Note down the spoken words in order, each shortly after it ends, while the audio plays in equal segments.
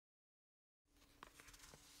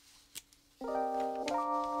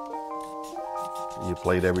You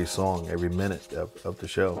played every song, every minute of the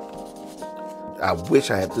show. I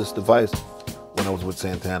wish I had this device when I was with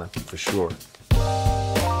Santana, for sure.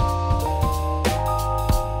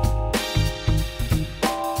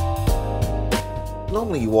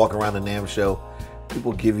 Normally you walk around the NAMM show,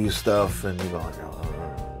 people give you stuff and you go,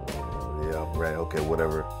 yeah, right, okay,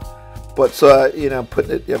 whatever. But so I put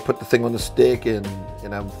the thing on the stick and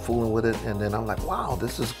I'm fooling with it, and then I'm like, wow,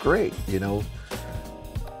 this is great,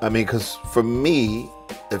 I mean, because for me,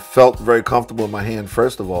 it felt very comfortable in my hand,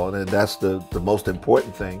 first of all, and that's the most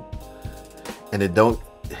important thing. And it don't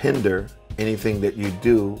hinder anything that you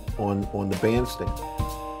do on the bandstand.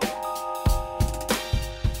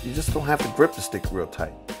 You just don't have to grip the stick real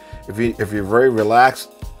tight. If you're very relaxed,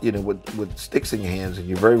 with sticks in your hands, and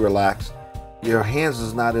you're very relaxed, your hands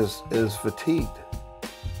is not as fatigued.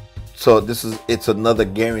 So it's another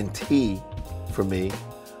guarantee for me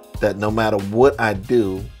that no matter what I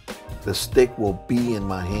do, the stick will be in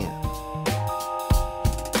my hand.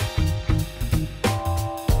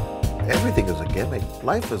 Everything is a gimmick.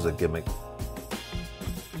 Life is a gimmick.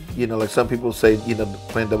 Like some people say,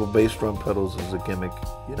 playing double bass drum pedals is a gimmick.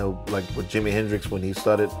 Like with Jimi Hendrix when he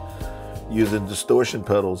started using distortion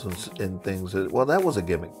pedals and things. Well, that was a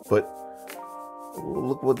gimmick, but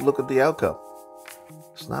look at the outcome.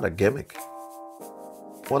 It's not a gimmick.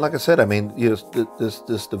 Well, like I said, I mean,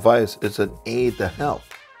 this device is an aid to help.